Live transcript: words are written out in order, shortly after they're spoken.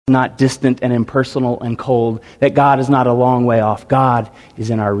not distant and impersonal and cold, that God is not a long way off. God is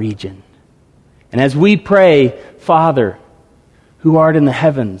in our region. And as we pray, Father, who art in the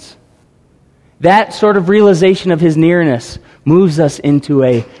heavens, that sort of realization of his nearness moves us into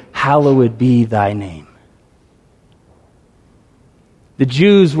a hallowed be thy name. The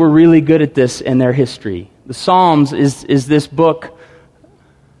Jews were really good at this in their history. The Psalms is this book,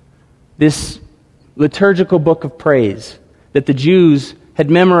 this liturgical book of praise that the Jews had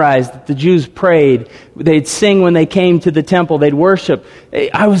memorized, that the Jews prayed. They'd sing when they came to the temple. They'd worship.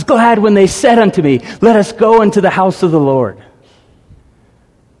 I was glad when they said unto me, let us go into the house of the Lord.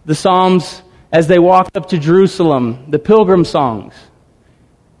 The Psalms, as they walked up to Jerusalem, the pilgrim songs.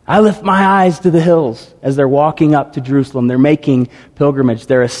 I lift my eyes to the hills as they're walking up to Jerusalem. They're making pilgrimage.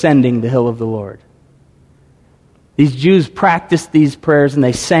 They're ascending the hill of the Lord. These Jews practiced these prayers and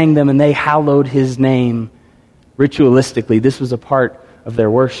they sang them and they hallowed his name ritualistically. This was a part of their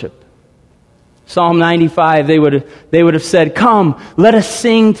worship. Psalm 95, they would have said, come, let us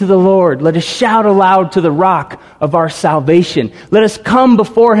sing to the Lord. Let us shout aloud to the rock of our salvation. Let us come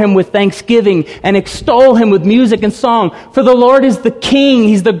before him with thanksgiving and extol him with music and song. For the Lord is the King.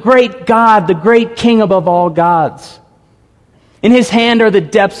 He's the great God, the great King above all gods. In his hand are the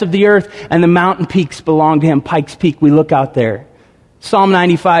depths of the earth, and the mountain peaks belong to him. Pikes Peak, we look out there. Psalm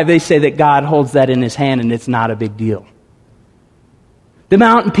 95, they say that God holds that in his hand, and it's not a big deal. The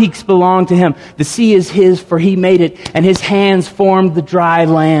mountain peaks belong to him. The sea is his, for he made it, and his hands formed the dry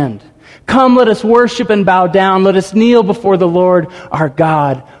land. Come, let us worship and bow down. Let us kneel before the Lord, our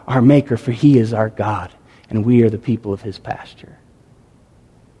God, our Maker, for he is our God, and we are the people of his pasture.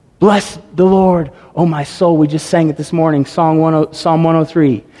 Bless the Lord, O my soul. We just sang it this morning, Psalm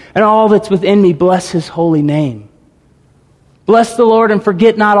 103. And all that's within me, bless his holy name. Bless the Lord and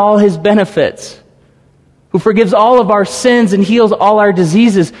forget not all his benefits, who forgives all of our sins and heals all our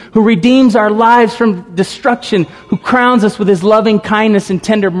diseases, who redeems our lives from destruction, who crowns us with his loving kindness and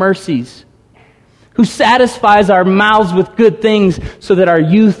tender mercies, who satisfies our mouths with good things so that our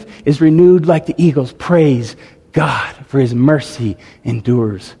youth is renewed like the eagles. Praise God, for his mercy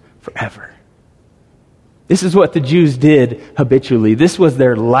endures forever. This is what the Jews did habitually. This was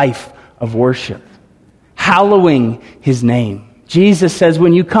their life of worship, hallowing his name. Jesus says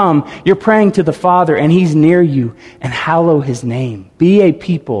when you come, you're praying to the Father and he's near you, and hallow his name. Be a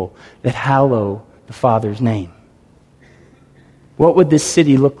people that hallow the Father's name. What would this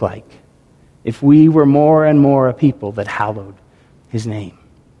city look like if we were more and more a people that hallowed his name?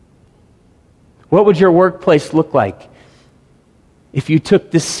 What would your workplace look like if you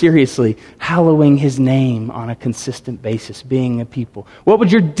took this seriously, hallowing his name on a consistent basis, being a people? What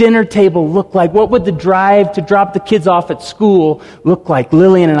would your dinner table look like? What would the drive to drop the kids off at school look like?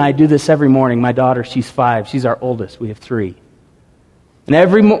 Lillian and I do this every morning. My daughter, she's 5. She's our oldest. We have 3. And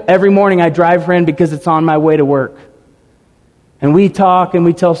every morning I drive her in because it's on my way to work. And we talk and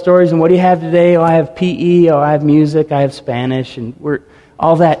we tell stories. And what do you have today? Oh, I have PE. Oh, I have music. I have Spanish. And we're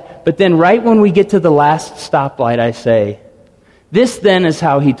all that. But then right when we get to the last stoplight, I say, this then is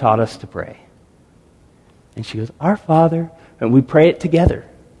how he taught us to pray. And she goes, Our Father, and we pray it together.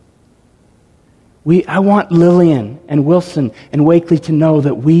 I want Lillian and Wilson and Wakely to know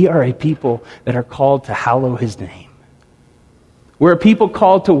that we are a people that are called to hallow his name. We're a people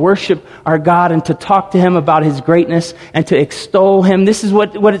called to worship our God and to talk to him about his greatness and to extol him. This is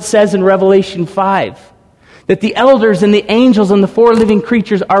what it says in Revelation 5. That the elders and the angels and the 4 living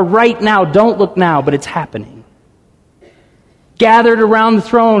creatures are right now, don't look now, but it's happening, gathered around the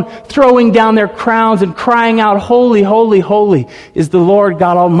throne, throwing down their crowns and crying out, Holy, holy, holy is the Lord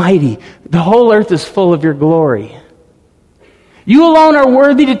God Almighty. The whole earth is full of your glory. You alone are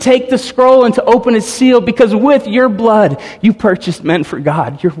worthy to take the scroll and to open its seal, because with your blood you purchased men for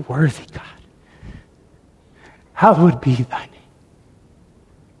God. You're worthy, God. Hallowed be thy name.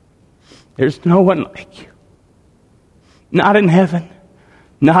 There's no one like you. Not in heaven,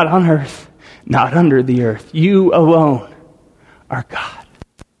 not on earth, not under the earth. You alone our God,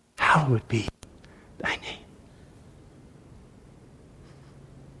 hallowed be thy name.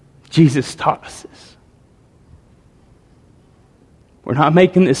 Jesus taught us this. We're not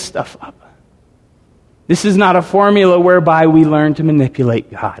making this stuff up. This is not a formula whereby we learn to manipulate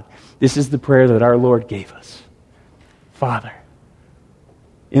God. This is the prayer that our Lord gave us. Father,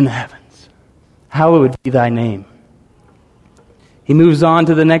 in the heavens, hallowed be thy name. He moves on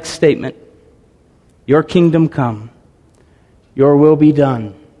to the next statement. Your kingdom come. Your will be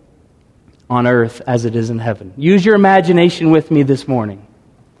done on earth as it is in heaven. Use your imagination with me this morning.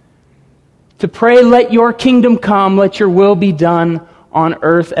 To pray, let your kingdom come, let your will be done on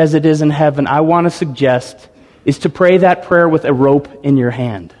earth as it is in heaven, I want to suggest is to pray that prayer with a rope in your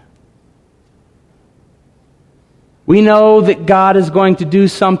hand. We know that God is going to do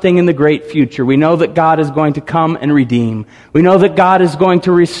something in the great future. We know that God is going to come and redeem. We know that God is going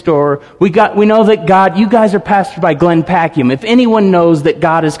to restore. We know that God, you guys are pastored by Glenn Packiam. If anyone knows that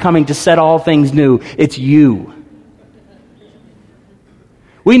God is coming to set all things new, it's you.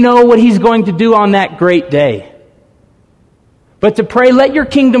 We know what He's going to do on that great day. But to pray, let your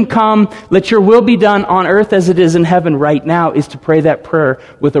kingdom come, let your will be done on earth as it is in heaven right now, is to pray that prayer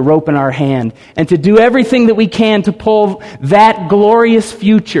with a rope in our hand. And to do everything that we can to pull that glorious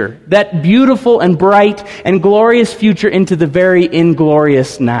future, that beautiful and bright and glorious future, into the very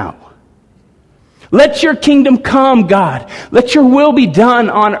inglorious now. Let your kingdom come, God. Let your will be done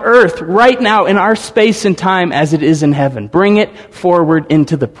on earth right now in our space and time as it is in heaven. Bring it forward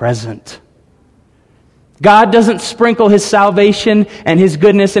into the present. God doesn't sprinkle His salvation and His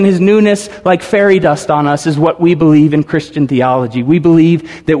goodness and His newness like fairy dust on us, is what we believe in Christian theology. We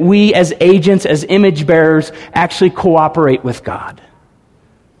believe that we as agents, as image bearers, actually cooperate with God.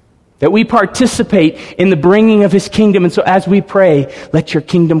 That we participate in the bringing of His kingdom. And so as we pray, let your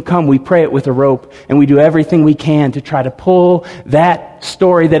kingdom come, we pray it with a rope, and we do everything we can to try to pull that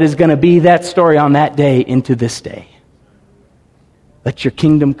story that is going to be that story on that day into this day. Let your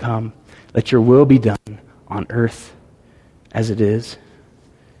kingdom come. Let your will be done on earth as it is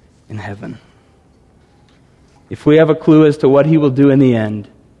in heaven. If we have a clue as to what He will do in the end,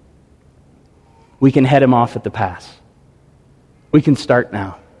 we can head Him off at the pass. We can start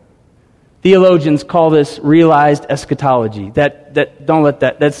now. Theologians call this realized eschatology.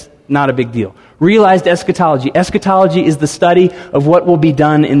 That's not a big deal. Realized eschatology. Eschatology is the study of what will be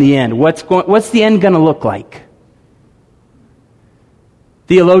done in the end. What's the end going to look like?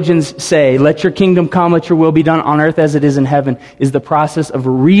 Theologians say, let your kingdom come, let your will be done on earth as it is in heaven, is the process of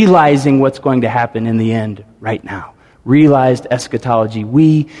realizing what's going to happen in the end right now. Realized eschatology.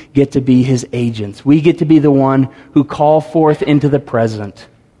 We get to be His agents. We get to be the one who call forth into the present,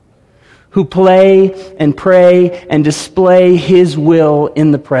 who play and pray and display His will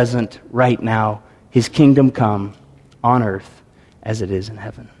in the present right now. His kingdom come on earth as it is in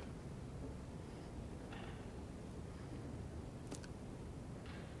heaven.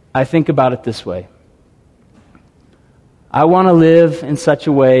 I think about it this way. I want to live in such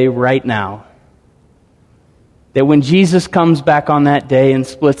a way right now that when Jesus comes back on that day and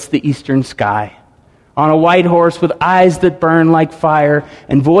splits the eastern sky, on a white horse with eyes that burn like fire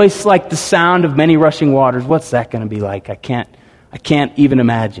and voice like the sound of many rushing waters, what's that going to be like? I can't even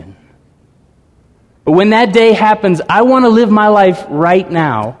imagine. But when that day happens, I want to live my life right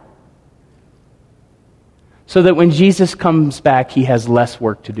now so that when Jesus comes back, He has less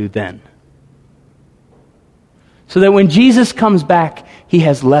work to do then. So that when Jesus comes back, He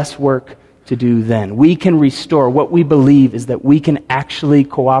has less work to do then. We can restore. What we believe is that we can actually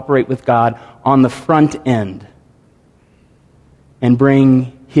cooperate with God on the front end and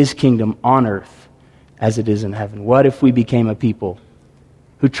bring His kingdom on earth as it is in heaven. What if we became a people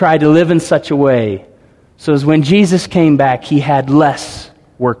who tried to live in such a way so as when Jesus came back, He had less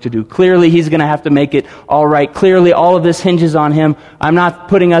work to do? Clearly, He's going to have to make it all right. Clearly, all of this hinges on Him. I'm not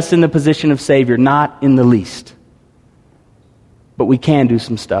putting us in the position of Savior, not in the least. But we can do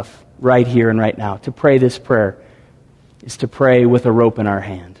some stuff right here and right now. To pray this prayer is to pray with a rope in our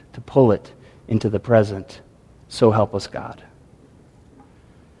hand, to pull it into the present. So help us, God.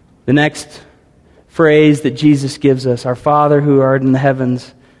 The next phrase that Jesus gives us, our Father who art in the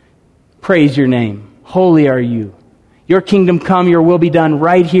heavens, praise your name. Holy are you. Your kingdom come, your will be done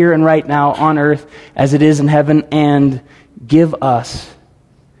right here and right now on earth as it is in heaven, and give us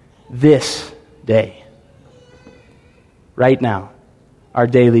this day, right now, our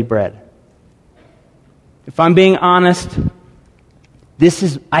daily bread. If I'm being honest,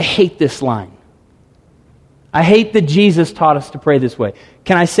 I hate this line. I hate that Jesus taught us to pray this way.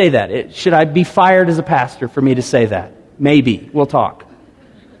 Can I say that? Should I be fired as a pastor for me to say that? Maybe. We'll talk.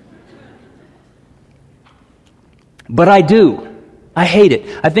 But I do. I hate it.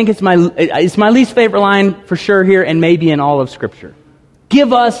 I think it's my least favorite line for sure here, and maybe in all of Scripture.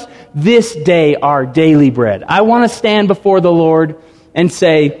 Give us this day our daily bread. I want to stand before the Lord and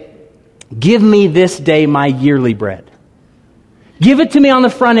say, give me this day my yearly bread. Give it to me on the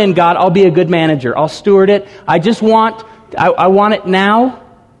front end, God. I'll be a good manager. I'll steward it. I want it now.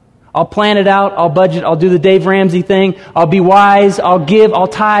 I'll plan it out. I'll budget. I'll do the Dave Ramsey thing. I'll be wise. I'll give. I'll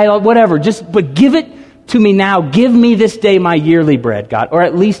tithe. Whatever. But give it to me now. Give me this day my yearly bread, God, or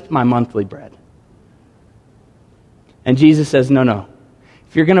at least my monthly bread. And Jesus says, no.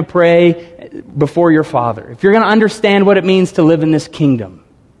 If you're going to pray before your Father, if you're going to understand what it means to live in this kingdom,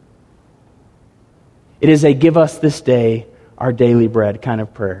 it is a give us this day our daily bread kind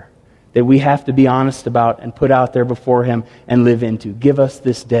of prayer. that we have to be honest about and put out there before Him and live into. Give us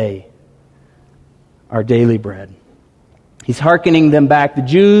this day our daily bread. He's hearkening them back. The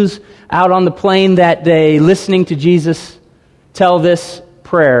Jews out on the plain that day, listening to Jesus tell this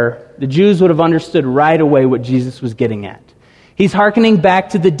prayer, the Jews would have understood right away what Jesus was getting at. He's hearkening back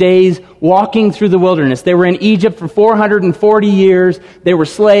to the days walking through the wilderness. They were in Egypt for 440 years. They were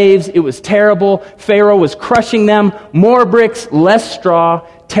slaves. It was terrible. Pharaoh was crushing them. More bricks, less straw.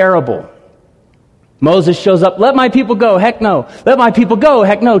 Terrible. Moses shows up. Let my people go. Heck no. Let my people go.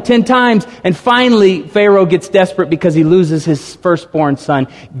 Heck no. 10 times. And finally, Pharaoh gets desperate because he loses his firstborn son.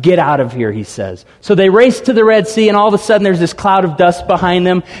 Get out of here, he says. So they race to the Red Sea, and all of a sudden there's this cloud of dust behind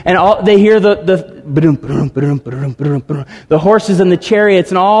them, and they hear the horses and the chariots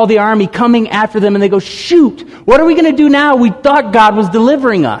and all the army coming after them, and they go, shoot, what are we going to do now? We thought God was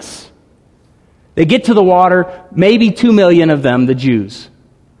delivering us. They get to the water, maybe 2 million of them, the Jews.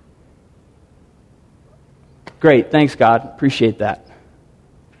 Great, thanks God, appreciate that.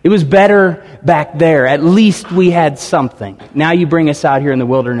 It was better back there. At least we had something. Now you bring us out here in the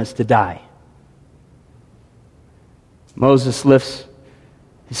wilderness to die. Moses lifts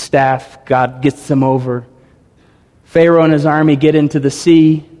his staff. God gets them over. Pharaoh and his army get into the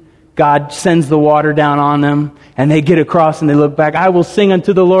sea. God sends the water down on them, and they get across and they look back. I will sing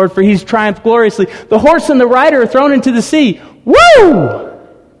unto the Lord, for He's triumphed gloriously. The horse and the rider are thrown into the sea. Woo!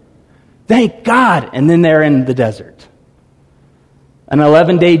 Thank God. And then they're in the desert. An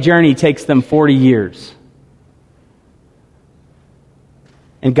 11-day journey takes them 40 years.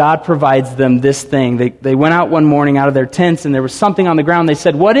 And God provides them this thing. They went out one morning out of their tents, and there was something on the ground. They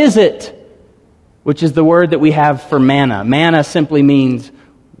said, what is it? Which is the word that we have for manna. Manna simply means,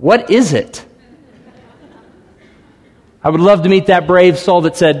 what is it? I would love to meet that brave soul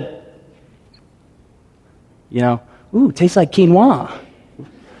that said, ooh, tastes like quinoa.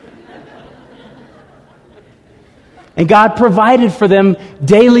 And God provided for them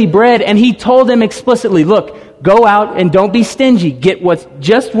daily bread, and He told them explicitly, look, go out and don't be stingy. Get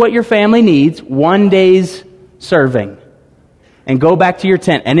just what your family needs, 1 day's serving, and go back to your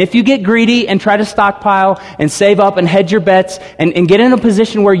tent. And if you get greedy and try to stockpile and save up and hedge your bets and get in a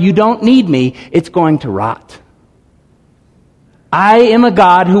position where you don't need me, it's going to rot. I am a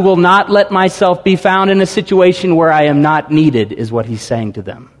God who will not let myself be found in a situation where I am not needed, is what He's saying to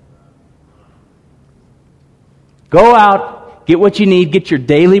them. Go out, get what you need, get your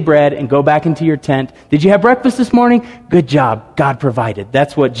daily bread, and go back into your tent. Did you have breakfast this morning? Good job. God provided.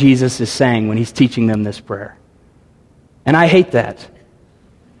 That's what Jesus is saying when He's teaching them this prayer. And I hate that.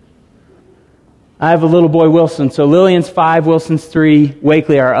 I have a little boy, Wilson. So Lillian's 5, Wilson's 3.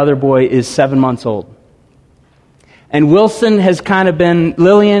 Wakely, our other boy, is 7 months old. And Wilson has kind of been,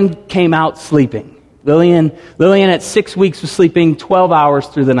 Lillian came out sleeping. Lillian at 6 weeks was sleeping 12 hours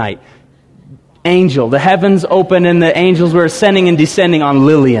through the night. Angel. The heavens opened and the angels were ascending and descending on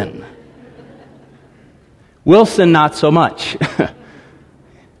Lillian. Wilson, not so much.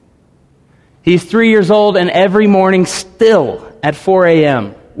 He's 3 years old, and every morning still at 4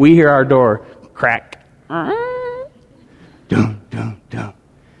 a.m. we hear our door crack. Dun, dun, dun.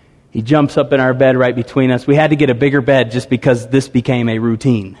 He jumps up in our bed right between us. We had to get a bigger bed just because this became a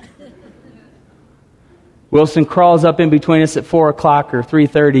routine. Wilson crawls up in between us at 4 o'clock or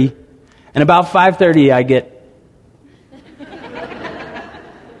 3:30. And about 5:30, I get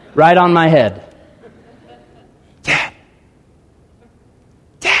right on my head. Dad.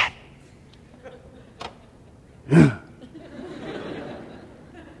 Dad.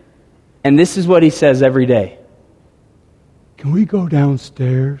 And this is what he says every day. Can we go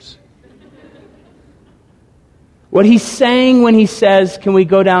downstairs? What he's saying when he says, can we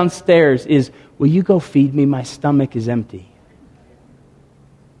go downstairs, is, will you go feed me? My stomach is empty.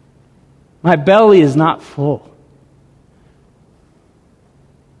 My belly is not full.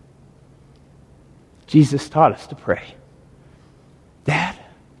 Jesus taught us to pray. Dad,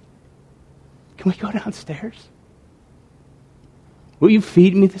 can we go downstairs? Will you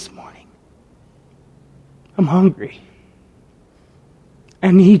feed me this morning? I'm hungry.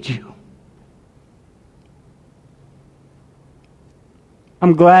 I need you.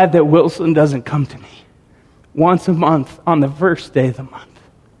 I'm glad that Wilson doesn't come to me once a month on the first day of the month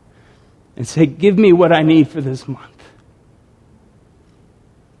and say, give me what I need for this month.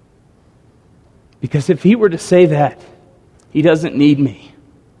 Because if he were to say that, he doesn't need me.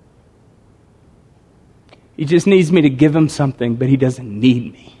 He just needs me to give him something, but he doesn't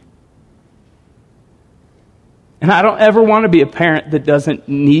need me. And I don't ever want to be a parent that doesn't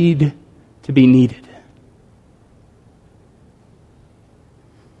need to be needed.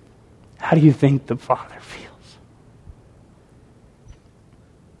 How do you think the Father feels?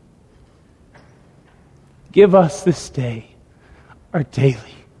 Give us this day our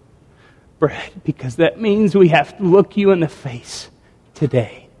daily bread, because that means we have to look you in the face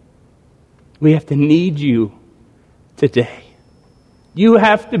today. We have to need you today. You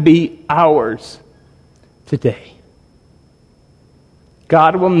have to be ours today.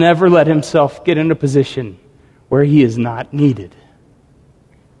 God will never let himself get in a position where he is not needed.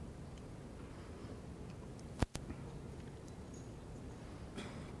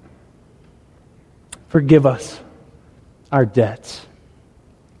 Forgive us our debts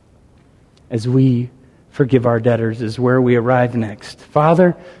as we forgive our debtors, is where we arrive next.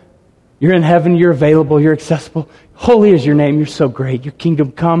 Father, you're in heaven, you're available, you're accessible. Holy is your name, you're so great. Your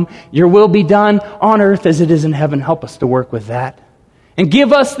kingdom come, your will be done on earth as it is in heaven. Help us to work with that. And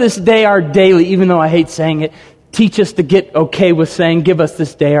give us this day our daily, even though I hate saying it, teach us to get okay with saying, give us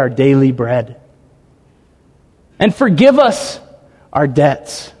this day our daily bread. And forgive us our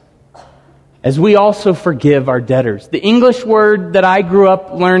debts, as we also forgive our debtors. The English word that I grew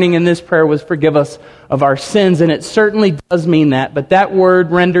up learning in this prayer was forgive us of our sins, and it certainly does mean that, but that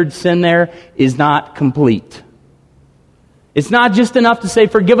word rendered sin there is not complete. It's not just enough to say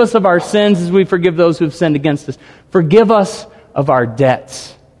forgive us of our sins as we forgive those who have sinned against us. Forgive us of our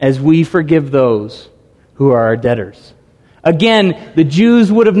debts as we forgive those who are our debtors. Again, the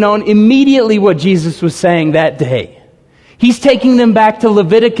Jews would have known immediately what Jesus was saying that day. He's taking them back to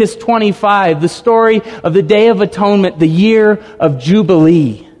Leviticus 25, the story of the Day of Atonement, the year of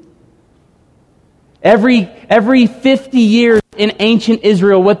Jubilee. Every 50 years in ancient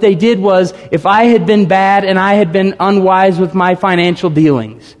Israel, what they did was, if I had been bad and I had been unwise with my financial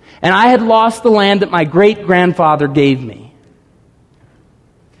dealings, and I had lost the land that my great-grandfather gave me,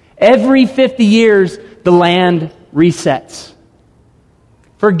 every 50 years, the land resets.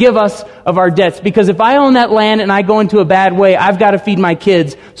 Forgive us of our debts. Because if I own that land and I go into a bad way, I've got to feed my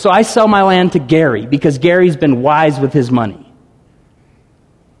kids. So I sell my land to Gary, because Gary's been wise with his money.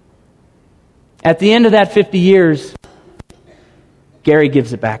 At the end of that 50 years, Gary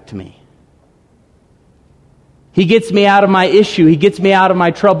gives it back to me. He gets me out of my issue. He gets me out of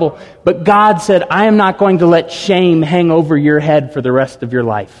my trouble. But God said, I am not going to let shame hang over your head for the rest of your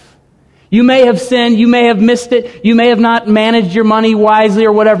life. You may have sinned, you may have missed it, you may have not managed your money wisely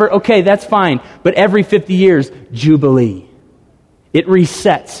or whatever. Okay, that's fine. But every 50 years, Jubilee. It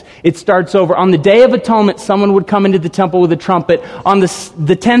resets. It starts over. On the Day of Atonement, someone would come into the temple with a trumpet on the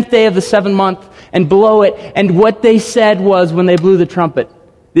 10th day of the 7th month and blow it. And what they said was, when they blew the trumpet,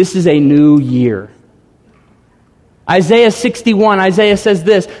 this is a new year. Isaiah 61, Isaiah says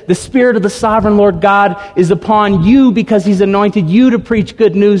this, the Spirit of the sovereign Lord God is upon you because he's anointed you to preach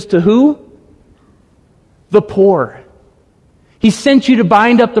good news to who? The poor. He sent you to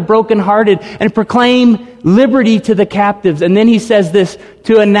bind up the brokenhearted and proclaim liberty to the captives. And then he says this,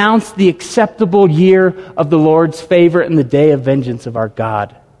 to announce the acceptable year of the Lord's favor and the day of vengeance of our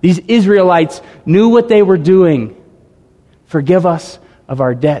God. These Israelites knew what they were doing. Forgive us of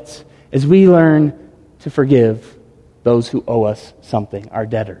our debts as we learn to forgive those who owe us something, our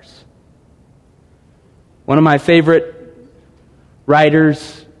debtors. One of my favorite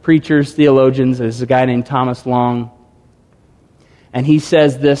writers, preachers, theologians is a guy named Thomas Long. And he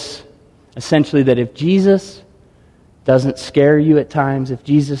says this, essentially, that if Jesus doesn't scare you at times, if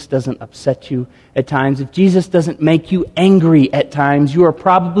Jesus doesn't upset you at times, if Jesus doesn't make you angry at times, you are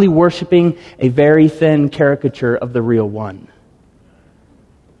probably worshiping a very thin caricature of the real one.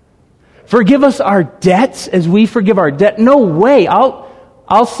 Forgive us our debts as we forgive our debt. No way.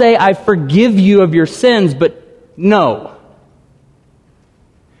 I'll say I forgive you of your sins, but no.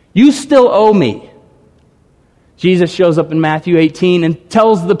 You still owe me. Jesus shows up in Matthew 18 and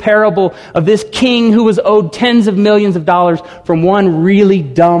tells the parable of this king who was owed tens of millions of dollars from one really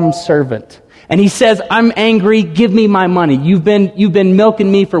dumb servant. And he says, I'm angry, give me my money. You've been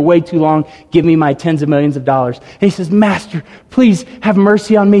milking me for way too long. Give me my tens of millions of dollars. And he says, Master, please have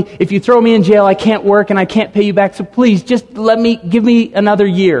mercy on me. If you throw me in jail, I can't work and I can't pay you back. So please just give me another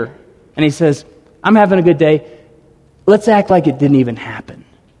year. And he says, I'm having a good day. Let's act like it didn't even happen.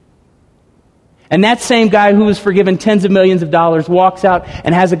 And that same guy who was forgiven tens of millions of dollars walks out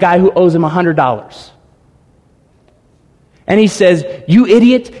and has a guy who owes him $100. And he says, you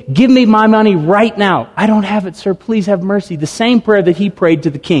idiot, give me my money right now. I don't have it, sir. Please have mercy. The same prayer that he prayed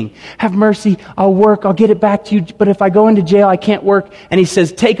to the king. Have mercy. I'll work. I'll get it back to you. But if I go into jail, I can't work. And he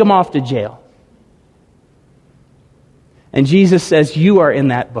says, take him off to jail. And Jesus says, you are in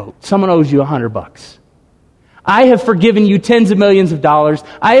that boat. Someone owes you $100. I have forgiven you tens of millions of dollars.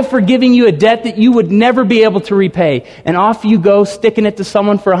 I have forgiven you a debt that you would never be able to repay. And off you go, sticking it to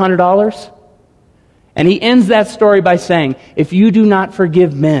someone for $100. And he ends that story by saying, if you do not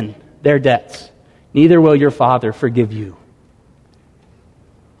forgive men their debts, neither will your Father forgive you.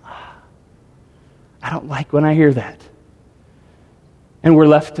 I don't like when I hear that. And we're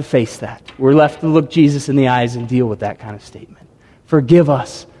left to face that. We're left to look Jesus in the eyes and deal with that kind of statement. Forgive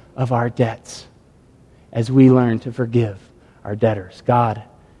us of our debts as we learn to forgive our debtors. God,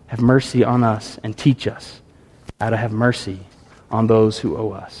 have mercy on us and teach us how to have mercy on those who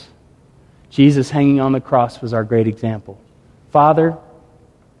owe us. Jesus hanging on the cross was our great example. Father,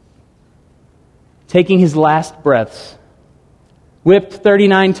 taking his last breaths, whipped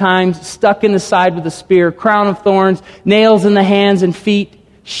 39 times, stuck in the side with a spear, crown of thorns, nails in the hands and feet,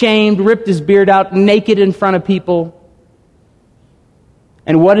 shamed, ripped his beard out, naked in front of people.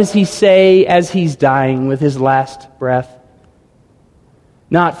 And what does he say as he's dying with his last breath?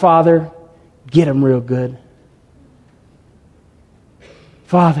 Not, Father, get him real good.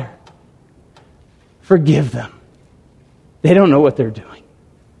 Father, forgive them. They don't know what they're doing.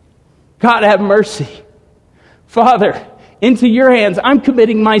 God, have mercy. Father, into your hands, I'm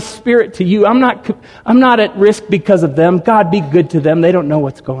committing my spirit to you. I'm not at risk because of them. God, be good to them. They don't know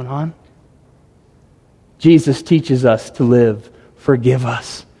what's going on. Jesus teaches us to live. Forgive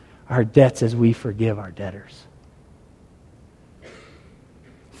us our debts as we forgive our debtors.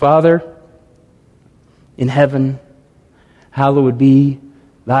 Father, in heaven, hallowed be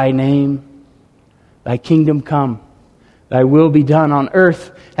thy name. Thy kingdom come. Thy will be done on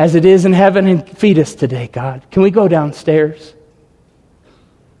earth as it is in heaven. And feed us today, God. Can we go downstairs?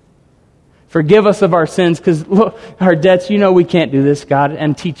 Forgive us of our sins, because our debts, you know we can't do this, God.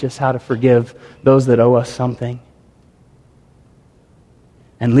 And teach us how to forgive those that owe us something.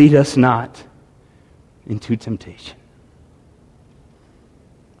 And lead us not into temptation.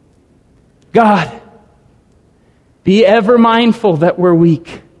 God, be ever mindful that we're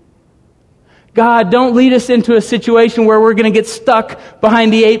weak. God, don't lead us into a situation where we're going to get stuck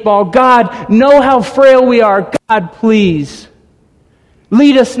behind the 8 ball. God, know how frail we are. God, please,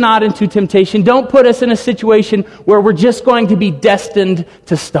 lead us not into temptation. Don't put us in a situation where we're just going to be destined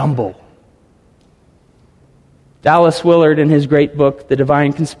to stumble. Dallas Willard, in his great book, The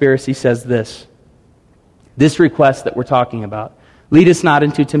Divine Conspiracy, says this. This request that we're talking about, lead us not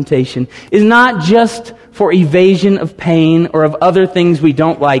into temptation, is not just for evasion of pain or of other things we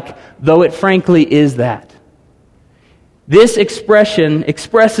don't like, though it frankly is that. This expression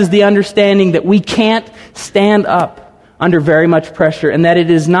expresses the understanding that we can't stand up under very much pressure, and that it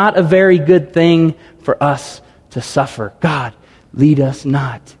is not a very good thing for us to suffer. God, lead us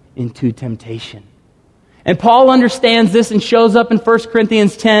not into temptation. And Paul understands this and shows up in 1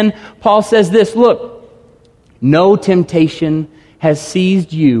 Corinthians 10. Paul says this, look, no temptation has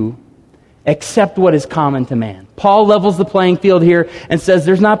seized you except what is common to man. Paul levels the playing field here and says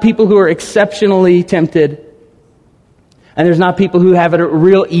there's not people who are exceptionally tempted, and there's not people who have it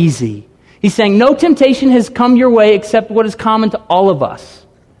real easy. He's saying no temptation has come your way except what is common to all of us.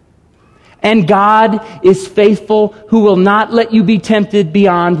 And God is faithful, who will not let you be tempted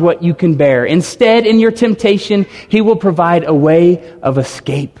beyond what you can bear. Instead, in your temptation, He will provide a way of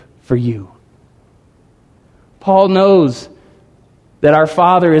escape for you. Paul knows that our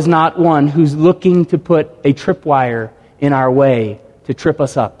Father is not one who's looking to put a tripwire in our way to trip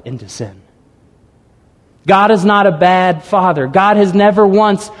us up into sin. God is not a bad Father. God has never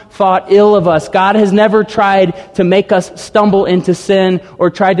once thought ill of us. God has never tried to make us stumble into sin or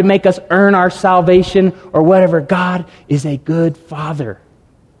tried to make us earn our salvation or whatever. God is a good Father.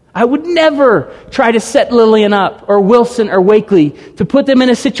 I would never try to set Lillian up or Wilson or Wakely to put them in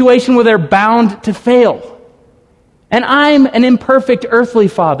a situation where they're bound to fail. And I'm an imperfect earthly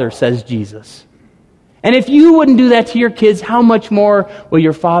father, says Jesus. And if you wouldn't do that to your kids, how much more will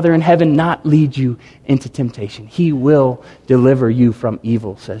your Father in heaven not lead you into temptation? He will deliver you from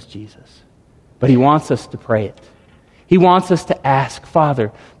evil, says Jesus. But He wants us to pray it. He wants us to ask,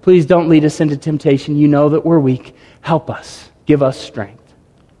 Father, please don't lead us into temptation. You know that we're weak. Help us. Give us strength.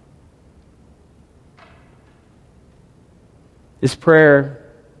 This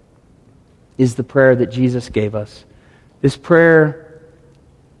prayer is the prayer that Jesus gave us. This prayer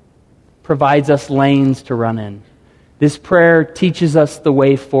provides us lanes to run in. This prayer teaches us the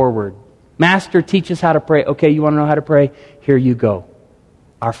way forward. Master, teach us how to pray. Okay, you want to know how to pray? Here you go.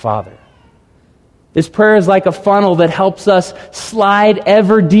 Our Father. This prayer is like a funnel that helps us slide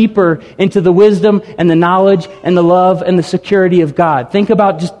ever deeper into the wisdom and the knowledge and the love and the security of God. Think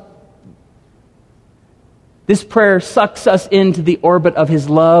about just this prayer sucks us into the orbit of His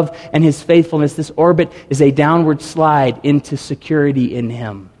love and His faithfulness. This orbit is a downward slide into security in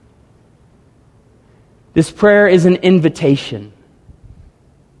Him. This prayer is an invitation.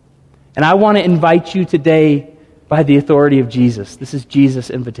 And I want to invite you today by the authority of Jesus. This is Jesus'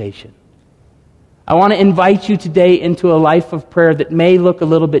 invitation. I want to invite you today into a life of prayer that may look a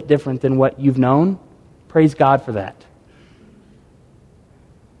little bit different than what you've known. Praise God for that.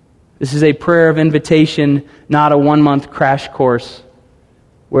 This is a prayer of invitation, not a 1-month crash course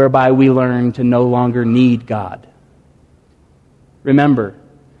whereby we learn to no longer need God. Remember,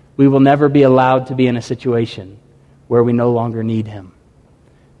 we will never be allowed to be in a situation where we no longer need Him.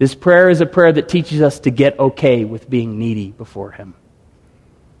 This prayer is a prayer that teaches us to get okay with being needy before Him.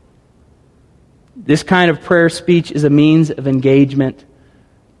 This kind of prayer speech is a means of engagement,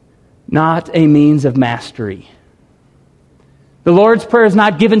 not a means of mastery. The Lord's Prayer is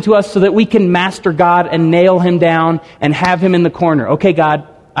not given to us so that we can master God and nail Him down and have Him in the corner. Okay, God,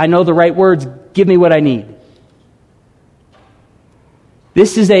 I know the right words. Give me what I need.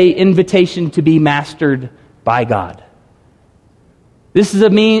 This is an invitation to be mastered by God. This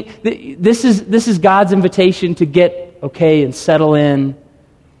is God's invitation to get okay and settle in,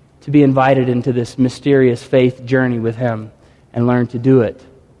 to be invited into this mysterious faith journey with Him and learn to do it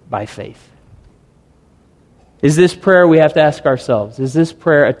by faith. Is this prayer, we have to ask ourselves, is this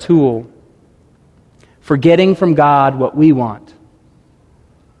prayer a tool for getting from God what we want?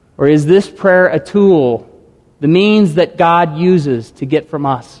 Or is this prayer a tool, the means that God uses to get from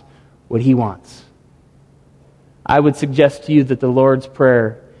us what He wants? I would suggest to you that the Lord's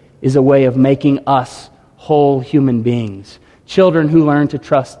Prayer is a way of making us whole human beings. Children who learn to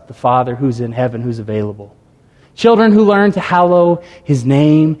trust the Father who's in heaven, who's available. Children who learn to hallow His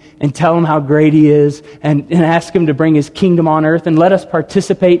name and tell Him how great He is and ask Him to bring His kingdom on earth and let us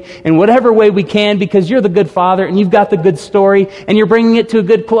participate in whatever way we can because you're the good Father and you've got the good story and you're bringing it to a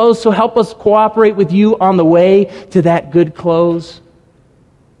good close, so help us cooperate with you on the way to that good close.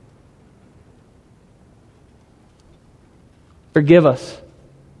 Forgive us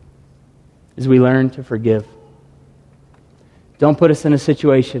as we learn to forgive. Don't put us in a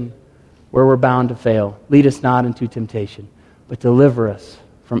situation where we're bound to fail. Lead us not into temptation, but deliver us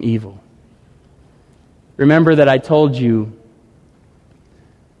from evil. Remember that I told you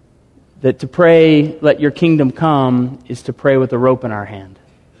that to pray, let your kingdom come, is to pray with a rope in our hand.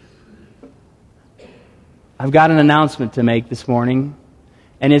 I've got an announcement to make this morning,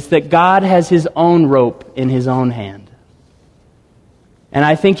 and it's that God has His own rope in His own hand. And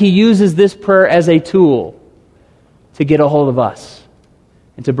I think He uses this prayer as a tool to get a hold of us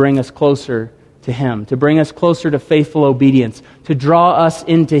and to bring us closer to Him, to bring us closer to faithful obedience, to draw us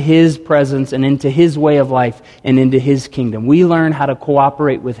into His presence and into His way of life and into His kingdom. We learn how to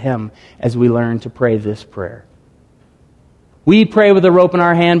cooperate with Him as we learn to pray this prayer. We pray with a rope in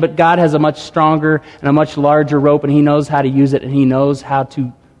our hand, but God has a much stronger and a much larger rope, and He knows how to use it, and He knows how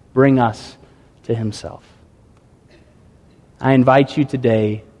to bring us to Himself. I invite you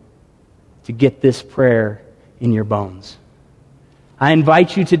today to get this prayer in your bones. I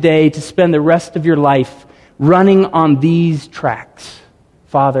invite you today to spend the rest of your life running on these tracks.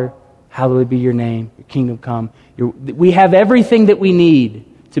 Father, hallowed be your name, your kingdom come. We have everything that we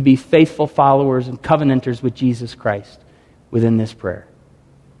need to be faithful followers and covenanters with Jesus Christ within this prayer.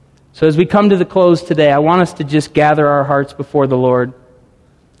 So as we come to the close today, I want us to just gather our hearts before the Lord.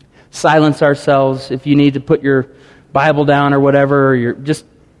 Silence ourselves. If you need to put your Bible down or whatever, or you're just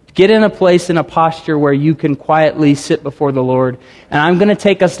get in a place, in a posture where you can quietly sit before the Lord. And I'm going to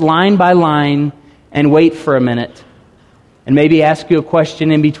take us line by line and wait for a minute. And maybe ask you a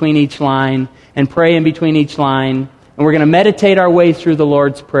question in between each line and pray in between each line. And we're going to meditate our way through the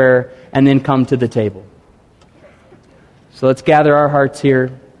Lord's Prayer and then come to the table. So let's gather our hearts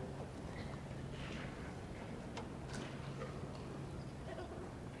here.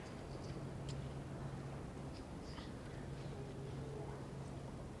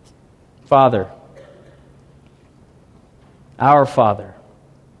 Father, our Father,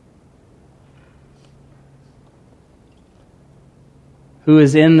 who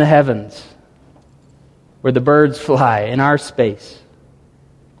is in the heavens, where the birds fly, in our space,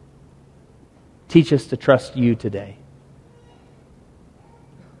 teach us to trust you today.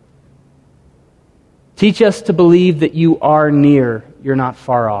 Teach us to believe that you are near, you're not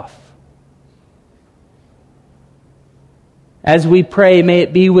far off. As we pray, may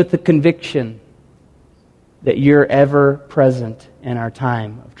it be with the conviction that you're ever present in our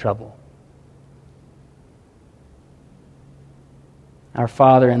time of trouble. Our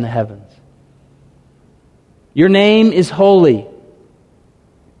Father in the heavens, your name is holy.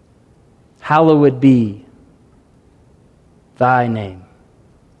 Hallowed be thy name.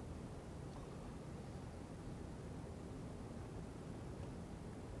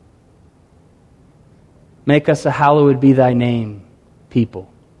 Make us a hallowed be thy name people.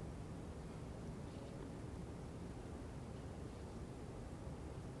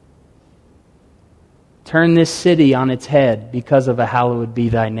 Turn this city on its head because of a hallowed be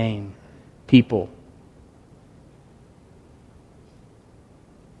thy name, people.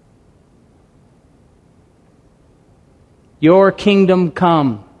 Your kingdom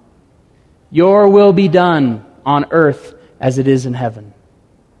come. Your will be done on earth as it is in heaven.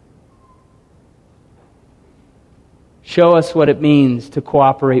 Show us what it means to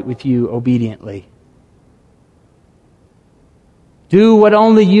cooperate with you obediently. Do what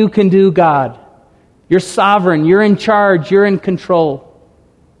only you can do, God. You're sovereign. You're in charge. You're in control.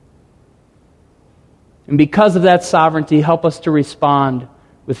 And because of that sovereignty, help us to respond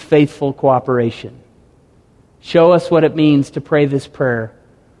with faithful cooperation. Show us what it means to pray this prayer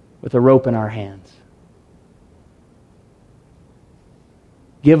with a rope in our hands.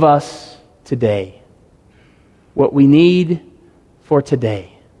 Give us today what we need for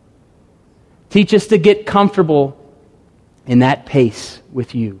today. Teach us to get comfortable in that pace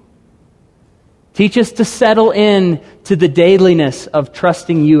with you. Teach us to settle in to the dailiness of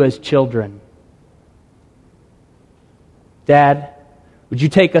trusting you as children. Dad, would you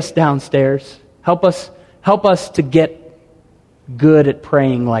take us downstairs? Help us to get good at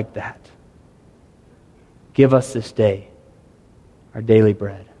praying like that. Give us this day our daily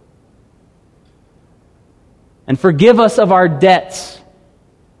bread. And forgive us of our debts.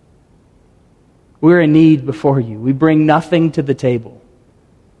 We're in need before you. We bring nothing to the table.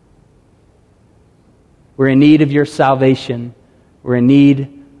 We're in need of your salvation. We're in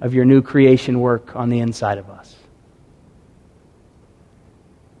need of your new creation work on the inside of us.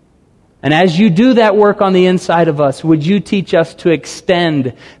 And as you do that work on the inside of us, would you teach us to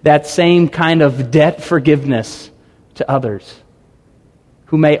extend that same kind of debt forgiveness to others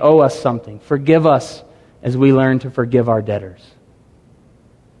who may owe us something? Forgive us as we learn to forgive our debtors.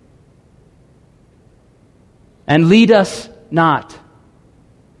 And lead us not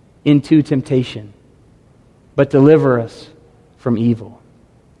into temptation, but deliver us from evil.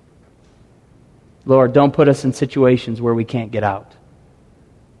 Lord, don't put us in situations where we can't get out.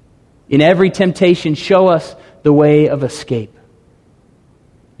 In every temptation, show us the way of escape.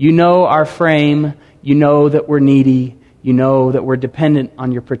 You know our frame. You know that we're needy. You know that we're dependent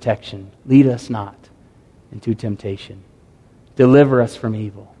on your protection. Lead us not into temptation. Deliver us from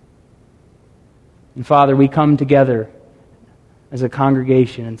evil. And Father, we come together as a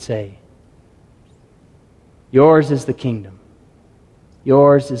congregation and say, yours is the kingdom.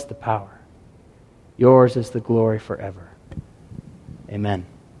 Yours is the power. Yours is the glory forever. Amen.